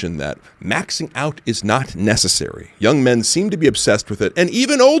recommendation that maxing out is not necessary. Young men seem to be obsessed with it, and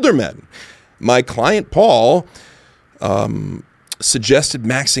even older men. My client, Paul, suggested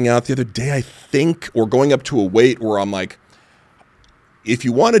maxing out the other day, I think, or going up to a weight where I'm like, if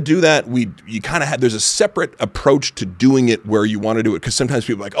you want to do that, you kind of have, there's a separate approach to doing it where you want to do it. Because sometimes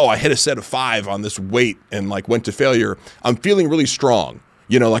people are like, oh, I hit a set of 5 on this weight and like went to failure. I'm feeling really strong.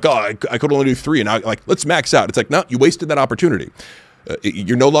 You know, like, oh, I could only do 3 and now like, let's max out. It's like, no, you wasted that opportunity.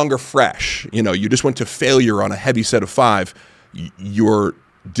 You're no longer fresh. You know, you just went to failure on a heavy set of 5. You're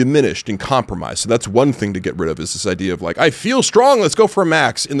diminished and compromised. So that's one thing to get rid of, is this idea of like, I feel strong, let's go for a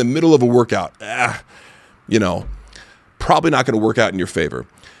max in the middle of a workout. You know, probably not going to work out in your favor.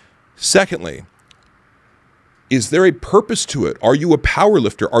 Secondly, is there a purpose to it? Are you a power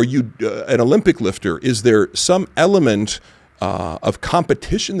lifter? Are you an Olympic lifter? Is there some element of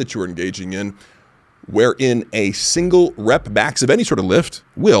competition that you're engaging in wherein a single rep max of any sort of lift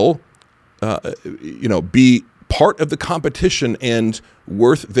will, be part of the competition and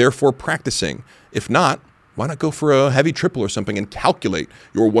worth therefore practicing? If not, why not go for a heavy triple or something and calculate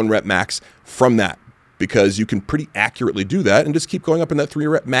your 1 rep max from that? Because you can pretty accurately do that and just keep going up in that 3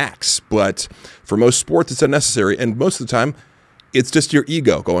 rep max. But for most sports, it's unnecessary. And most of the time, it's just your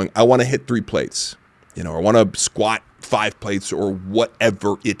ego going, I want to hit 3 plates, or I want to squat 5 plates or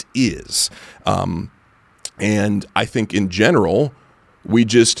whatever it is. And I think in general,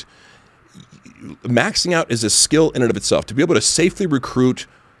 maxing out is a skill in and of itself. To be able to safely recruit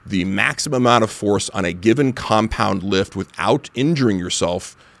the maximum amount of force on a given compound lift without injuring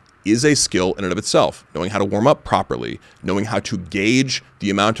yourself is a skill in and of itself. Knowing how to warm up properly, knowing how to gauge the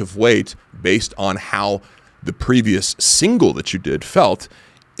amount of weight based on how the previous single that you did felt,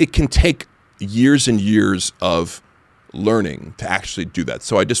 it can take years and years of learning to actually do that.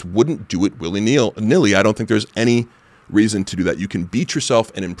 So I just wouldn't do it willy-nilly. I don't think there's any reason to do that. You can beat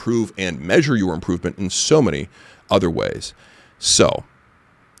yourself and improve and measure your improvement in so many other ways. So,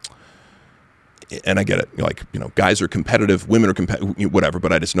 and I get it, guys are competitive, women are competitive, whatever,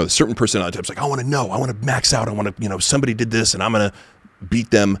 but I just know certain personality types, like, I want to know, I want to max out, I want to, somebody did this and I'm going to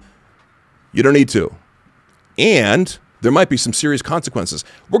beat them. You don't need to. And there might be some serious consequences.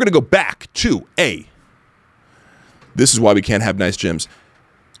 We're going to go back to this is why we can't have nice gyms.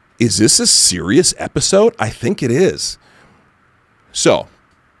 Is this a serious episode? I think it is. So,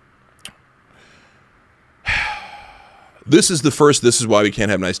 this is why we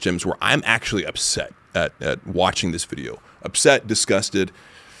can't have nice gyms, where I'm actually upset at watching this video. Upset, disgusted.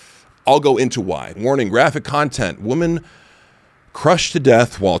 I'll go into why. Warning, graphic content. Woman crushed to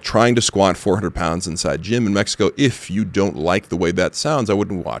death while trying to squat 400 pounds inside gym in Mexico. If you don't like the way that sounds, I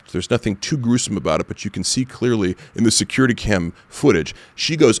wouldn't watch. There's nothing too gruesome about it, but you can see clearly in the security cam footage.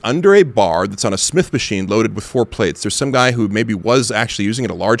 She goes under a bar that's on a Smith machine loaded with 4 plates. There's some guy who maybe was actually using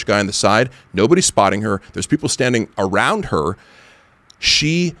it, a large guy on the side. Nobody's spotting her. There's people standing around her.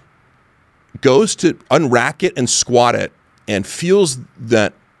 She goes to unrack it and squat it and feels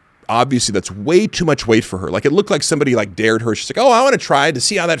that obviously that's way too much weight for her. Like, it looked like somebody dared her. She's like, oh, I want to try to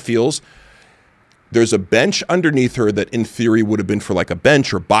see how that feels. There's a bench underneath her that in theory would have been for a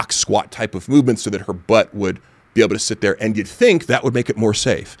bench or box squat type of movement so that her butt would be able to sit there, and you'd think that would make it more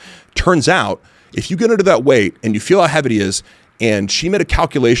safe. Turns out, if you get under that weight and you feel how heavy it is, and she made a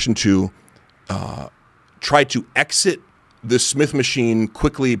calculation to try to exit the Smith machine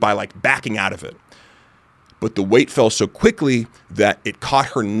quickly by backing out of it. But the weight fell so quickly that it caught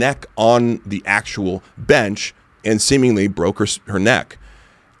her neck on the actual bench and seemingly broke her neck.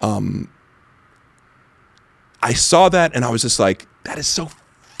 I saw that and I was just like, that is so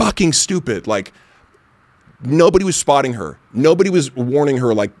fucking stupid. Nobody was spotting her. Nobody was warning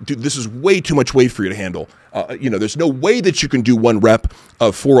her, dude, this is way too much weight for you to handle. There's no way that you can do 1 rep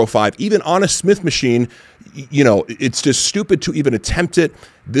of 405. Even on a Smith machine, it's just stupid to even attempt it.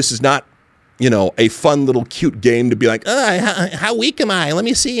 This is not a fun little cute game to be like, how weak am I? Let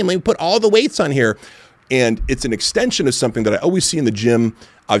me see. And let me put all the weights on here. And it's an extension of something that I always see in the gym.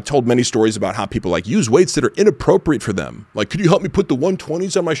 I've told many stories about how people use weights that are inappropriate for them. Could you help me put the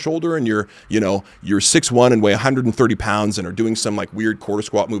 120s on my shoulder? And you're 6'1" and weigh 130 pounds and are doing some weird quarter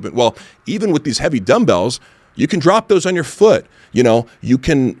squat movement. Well, even with these heavy dumbbells, you can drop those on your foot. You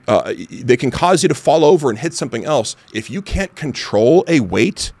can, they can cause you to fall over and hit something else. If you can't control a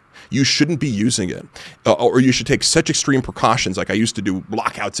weight, you shouldn't be using it. Or you should take such extreme precautions. I used to do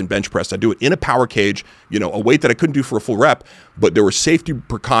lockouts in bench press. I do it in a power cage, a weight that I couldn't do for a full rep, but there were safety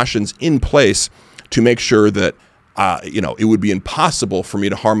precautions in place to make sure that it would be impossible for me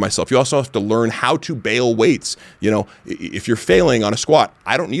to harm myself. You also have to learn how to bail weights. If you're failing on a squat,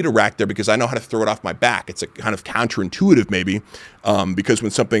 I don't need a rack there because I know how to throw it off my back. It's a kind of counterintuitive maybe, because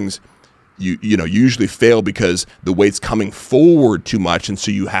when something's, you usually fail because the weight's coming forward too much. And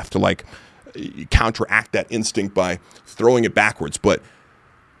so you have to like counteract that instinct by throwing it backwards. But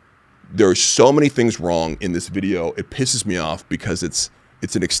there are so many things wrong in this video. It pisses me off because it's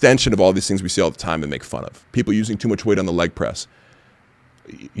an extension of all these things we see all the time and make fun of. People using too much weight on the leg press.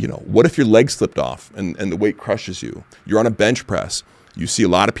 What if your leg slipped off and the weight crushes you? You're on a bench press. You see a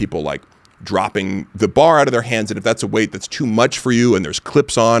lot of people like dropping the bar out of their hands. And if that's a weight that's too much for you and there's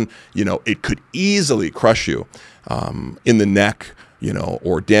clips on, it could easily crush you in the neck,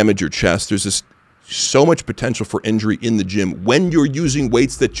 or damage your chest. There's so much potential for injury in the gym when you're using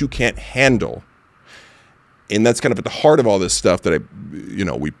weights that you can't handle. And that's kind of at the heart of all this stuff that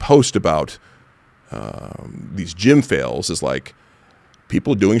we post about these gym fails, is like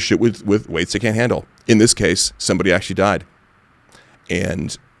people doing shit with weights they can't handle. In this case, somebody actually died.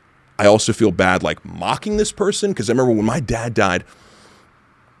 And I also feel bad like mocking this person, because I remember when my dad died,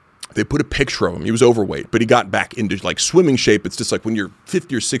 they put a picture of him. He was overweight, but he got back into like swimming shape. It's just like when you're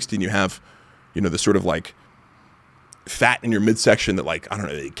 50 or 60 and you have, this sort of like fat in your midsection that like, I don't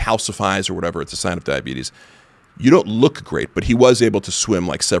know, it calcifies or whatever. It's a sign of diabetes. You don't look great, but he was able to swim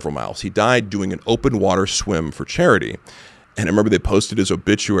like several miles. He died doing an open water swim for charity. And I remember they posted his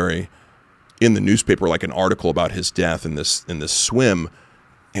obituary in the newspaper, like an article about his death in this swim.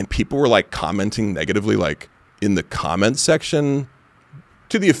 And people were like commenting negatively, like in the comment section,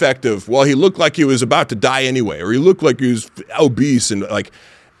 to the effect of, well, he looked like he was about to die anyway, or he looked like he was obese. And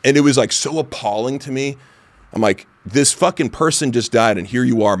it was like so appalling to me. I'm like, this fucking person just died and here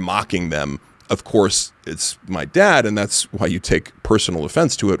you are mocking them. Of course, it's my dad, and that's why you take personal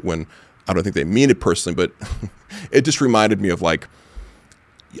offense to it when I don't think they mean it personally, but it just reminded me of like,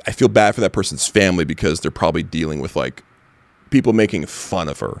 I feel bad for that person's family because they're probably dealing with like people making fun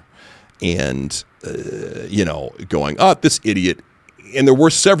of her and, going, oh, this idiot. And there were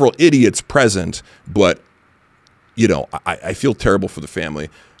several idiots present, but, I feel terrible for the family,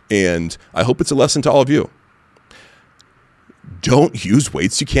 and I hope it's a lesson to all of you. Don't use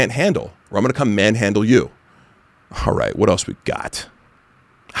weights you can't handle, or I'm going to come manhandle you. All right, what else we got?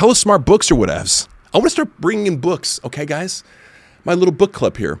 Hella Smart Books or whatevs. I want to start bringing in books, okay, guys? My little book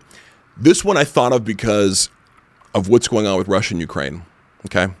club here. This one I thought of because of what's going on with Russia and Ukraine,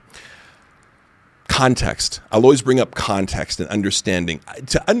 okay? Context. I'll always bring up context and understanding.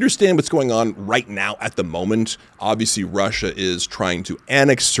 To understand what's going on right now at the moment, obviously Russia is trying to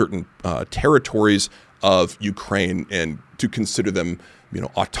annex certain territories of Ukraine and to consider them,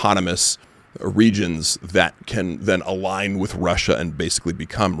 autonomous regions that can then align with Russia and basically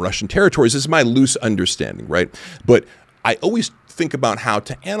become Russian territories. This is my loose understanding, right? But I always think about how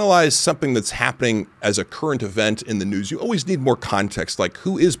to analyze something that's happening as a current event in the news. You always need more context, like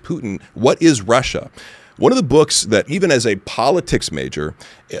who is Putin? What is Russia? One of the books that even as a politics major,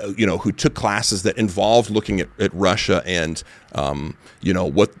 who took classes that involved looking at Russia and,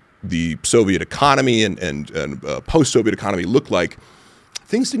 what the Soviet economy and post-Soviet economy looked like,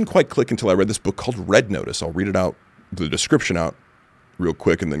 things didn't quite click until I read this book called Red Notice. I'll read it out, the description out real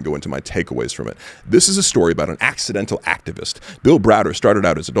quick, and then go into my takeaways from it. This is a story about an accidental activist. Bill Browder started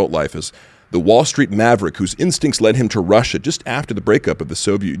out his adult life as the Wall Street maverick whose instincts led him to Russia just after the breakup of the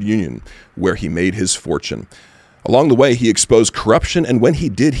Soviet Union, where he made his fortune. Along the way, he exposed corruption, and when he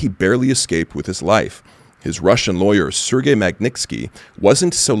did, he barely escaped with his life. His Russian lawyer, Sergei Magnitsky,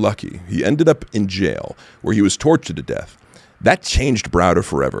 wasn't so lucky. He ended up in jail, where he was tortured to death. That changed Browder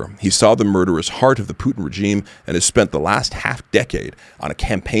forever. He saw the murderous heart of the Putin regime and has spent the last half-decade on a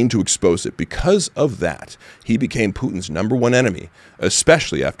campaign to expose it. Because of that, he became Putin's #1 enemy,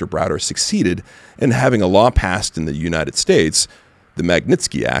 especially after Browder succeeded in having a law passed in the United States, the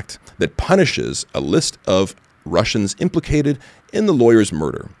Magnitsky Act, that punishes a list of Russians implicated in the lawyer's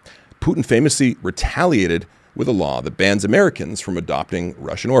murder. Putin famously retaliated with a law that bans Americans from adopting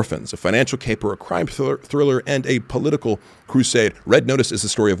Russian orphans. A financial caper, a crime thriller, and a political crusade. Red Notice is the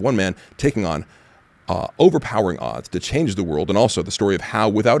story of one man taking on overpowering odds to change the world, and also the story of how,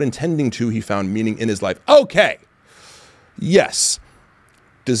 without intending to, he found meaning in his life. Okay. Yes.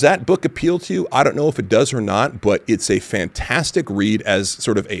 Does that book appeal to you? I don't know if it does or not, but it's a fantastic read as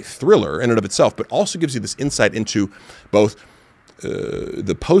sort of a thriller in and of itself, but also gives you this insight into both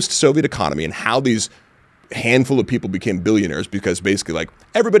the post-Soviet economy and how these handful of people became billionaires, because basically like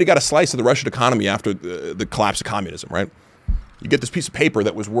everybody got a slice of the Russian economy after the collapse of communism, right? You get this piece of paper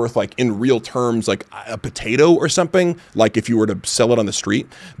that was worth like in real terms like a potato or something, like if you were to sell it on the street,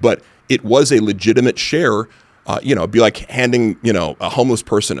 but it was a legitimate share It'd be like handing, a homeless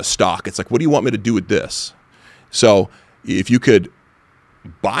person a stock. It's like, what do you want me to do with this? So if you could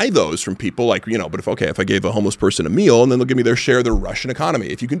buy those from people, like, but if I gave a homeless person a meal and then they'll give me their share of the Russian economy.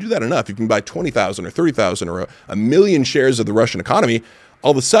 If you can do that enough, you can buy 20,000 or 30,000 or a million shares of the Russian economy,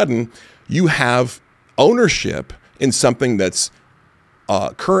 all of a sudden you have ownership in something that's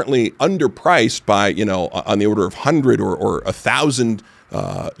currently underpriced by, on the order of 100 or 1,000,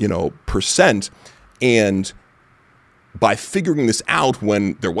 percent. And by figuring this out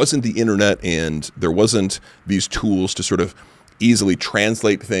when there wasn't the internet and there wasn't these tools to sort of easily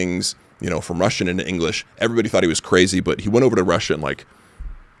translate things, from Russian into English, everybody thought he was crazy, but he went over to Russia and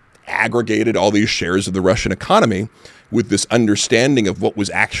aggregated all these shares of the Russian economy with this understanding of what was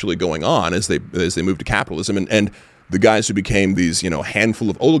actually going on as they moved to capitalism. And the guys who became these, handful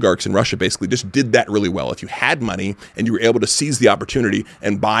of oligarchs in Russia basically just did that really well. If you had money and you were able to seize the opportunity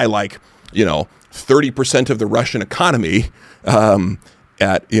and buy 30% of the Russian economy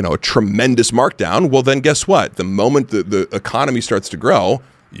at a tremendous markdown, well then guess what? The moment the economy starts to grow,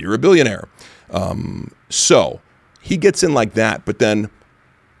 you're a billionaire. So he gets in like that, but then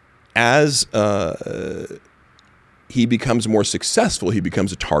as he becomes more successful, he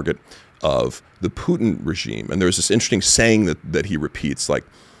becomes a target of the Putin regime. And there's this interesting saying that he repeats, I'm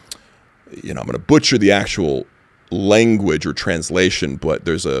going to butcher the actual language or translation, but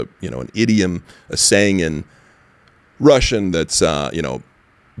there's an idiom, a saying in Russian that's,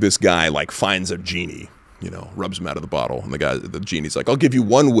 this guy finds a genie, rubs him out of the bottle. And the genie's like, I'll give you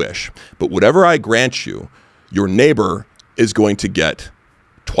one wish, but whatever I grant you, your neighbor is going to get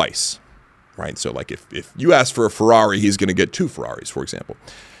twice, right? So if you ask for a Ferrari, he's going to get 2 Ferraris, for example.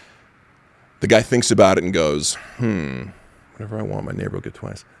 The guy thinks about it and goes, whatever I want, my neighbor will get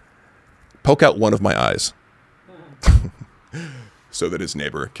twice. Poke out one of my eyes. So that his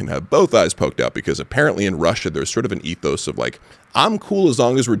neighbor can have both eyes poked out, because apparently in Russia there's sort of an ethos of I'm cool as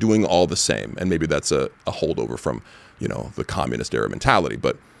long as we're doing all the same. And maybe that's a holdover from, the communist era mentality.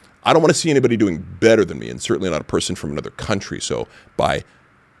 But I don't want to see anybody doing better than me, and certainly not a person from another country. So by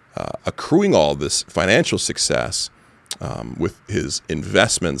accruing all this financial success with his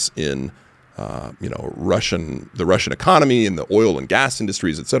investments in, the Russian economy and the oil and gas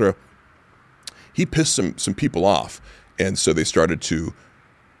industries, et cetera, he pissed some people off. And so they started to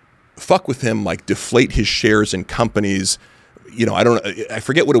fuck with him, deflate his shares in companies. I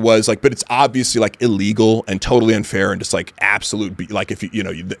forget what it was, but it's obviously illegal and totally unfair and just absolute, if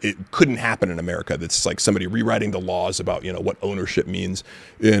it couldn't happen in America. That's somebody rewriting the laws about, what ownership means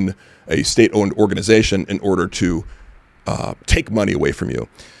in a state-owned organization in order to take money away from you.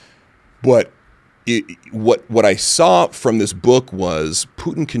 But what I saw from this book was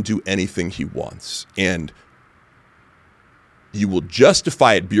Putin can do anything he wants, and you will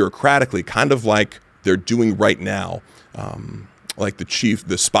justify it bureaucratically, kind of like they're doing right now.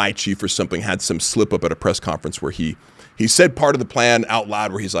 The spy chief or something had some slip up at a press conference where he said part of the plan out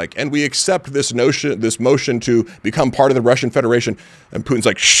loud, where he's like, and we accept this motion to become part of the Russian Federation. And Putin's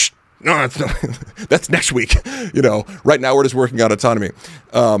like, shh, no, that's not, that's next week. Right now we're just working on autonomy.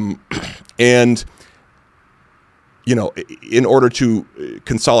 In order to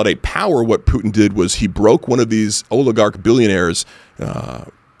consolidate power, what Putin did was he broke one of these oligarch billionaires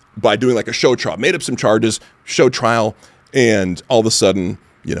by doing a show trial, made up some charges, show trial, and all of a sudden,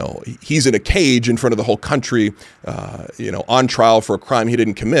 he's in a cage in front of the whole country, on trial for a crime he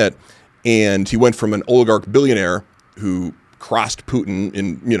didn't commit. And he went from an oligarch billionaire who crossed Putin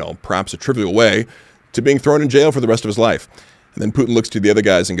in, perhaps a trivial way, to being thrown in jail for the rest of his life. And then Putin looks to the other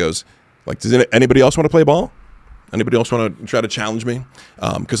guys and goes, does anybody else want to play ball? Anybody else want to try to challenge me?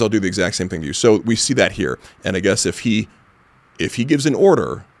 Because I'll do the exact same thing to you. So we see that here. And I guess if he gives an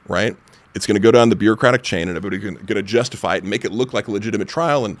order, right, it's going to go down the bureaucratic chain, and everybody's going to justify it and make it look like a legitimate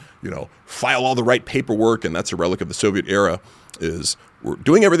trial, and file all the right paperwork. And that's a relic of the Soviet era. Is we're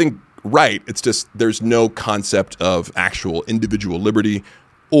doing everything right. It's just there's no concept of actual individual liberty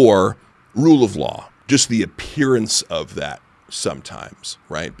or rule of law. Just the appearance of that sometimes,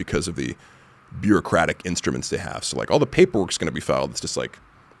 right? Because of the bureaucratic instruments they have. So all the paperwork's going to be filed. It's just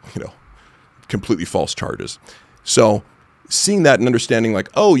completely false charges. So seeing that and understanding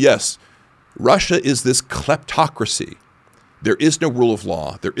oh yes, Russia is this kleptocracy. There is no rule of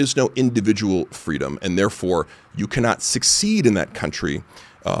law. There is no individual freedom. And therefore you cannot succeed in that country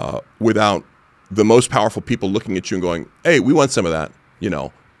without the most powerful people looking at you and going, hey, we want some of that.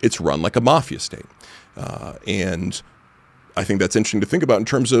 It's run like a mafia state. And I think that's interesting to think about in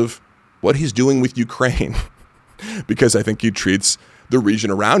terms of what he's doing with Ukraine, because I think he treats the region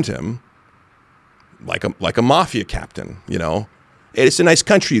around him like a mafia captain. Hey, it's a nice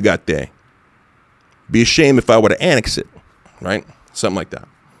country you got there, Be a shame if I were to annex it, right? Something like that.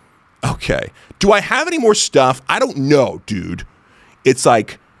 Okay. Do I have any more stuff? I don't know, dude. It's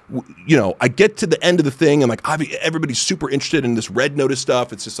like, you know, I get to the end of the thing and like everybody's super interested in this Red Notice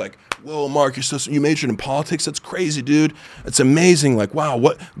stuff. It's just like, whoa, Mark, you majored in politics? That's crazy, dude. It's amazing. Like, wow,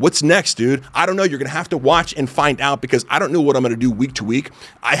 what's next, dude? I don't know. You're going to have to watch and find out because I don't know what I'm going to do week to week.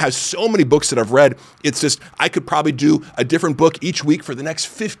 I have so many books that I've read. It's just, I could probably do a different book each week for the next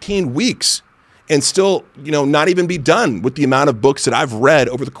 15 weeks and still, you know, not even be done with the amount of books that I've read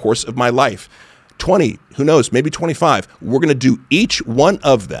over the course of my life. 20, who knows, maybe 25. We're going to do each one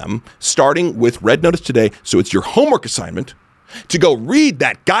of them, starting with Red Notice today. So it's your homework assignment to go read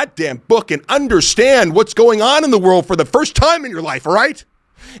that goddamn book and understand what's going on in the world for the first time in your life, all right?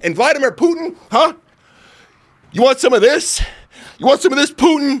 And Vladimir Putin, huh? You want some of this? You want some of this,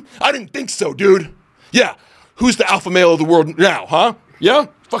 Putin? I didn't think so, dude. Yeah, who's the alpha male of the world now, huh? Yeah?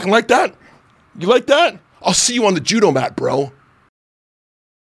 Fucking like that? You like that? I'll see you on the judo mat, bro.